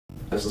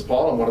this is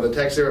Paul. I'm one of the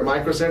techs here at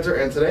Micro Center,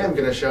 and today I'm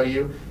going to show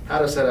you how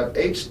to set up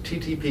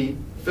HTTP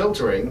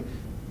filtering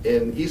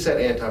in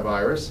ESET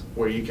Antivirus,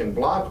 where you can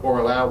block or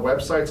allow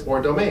websites or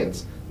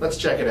domains. Let's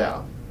check it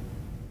out.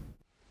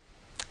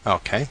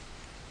 Okay,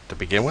 to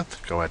begin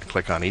with, go ahead and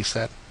click on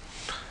ESET.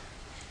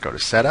 Go to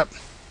Setup.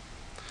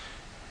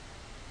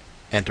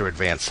 Enter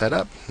Advanced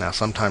Setup. Now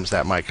sometimes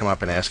that might come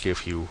up and ask you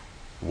if you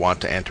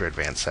want to enter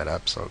Advanced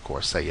Setup, so of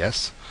course say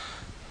yes.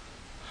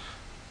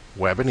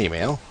 Web and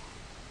email.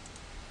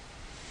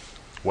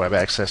 Web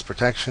access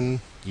protection,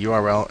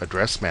 URL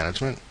address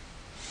management.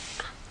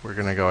 We're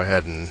going to go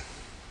ahead and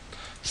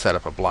set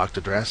up a blocked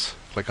address.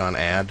 Click on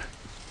Add.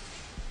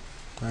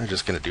 I'm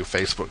just going to do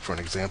Facebook for an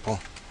example.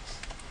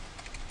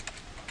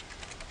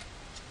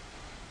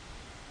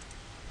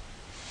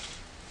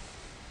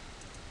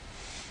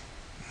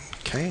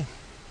 Okay.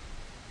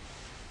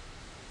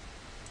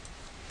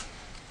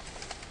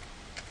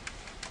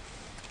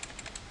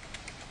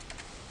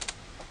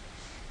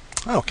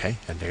 Okay,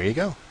 and there you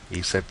go.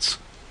 ESET's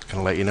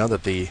going to let you know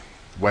that the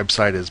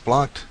website is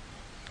blocked.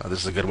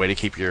 This is a good way to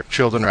keep your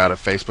children out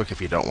of Facebook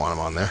if you don't want them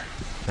on there.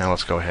 Now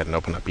let's go ahead and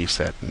open up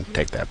ESET and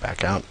take that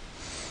back out.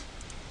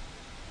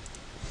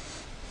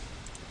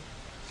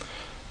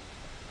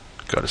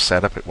 Go to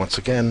Setup once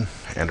again,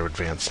 enter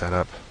Advanced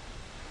Setup.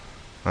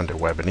 Under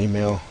Web and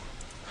Email,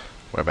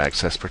 Web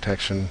Access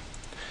Protection,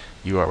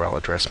 URL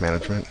Address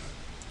Management.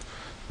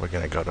 We're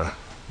going to go to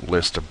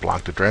List of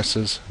Blocked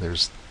Addresses.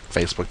 There's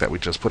Facebook that we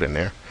just put in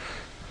there.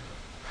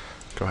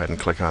 Go ahead and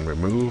click on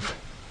Remove.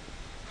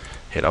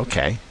 Hit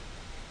OK.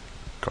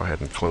 Go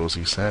ahead and close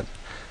ESET.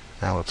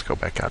 Now let's go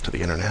back out to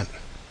the internet.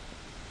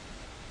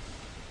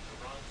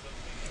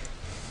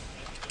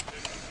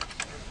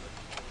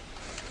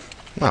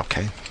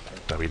 Okay,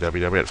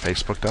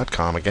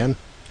 www.facebook.com again.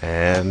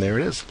 And there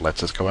it is.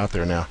 Let's just go out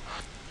there now.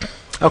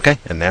 Okay,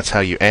 and that's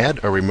how you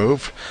add or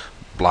remove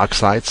block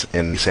sites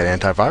in ESET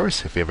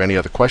Antivirus. If you have any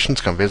other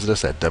questions, come visit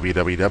us at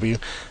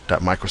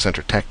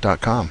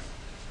www.microcentertech.com.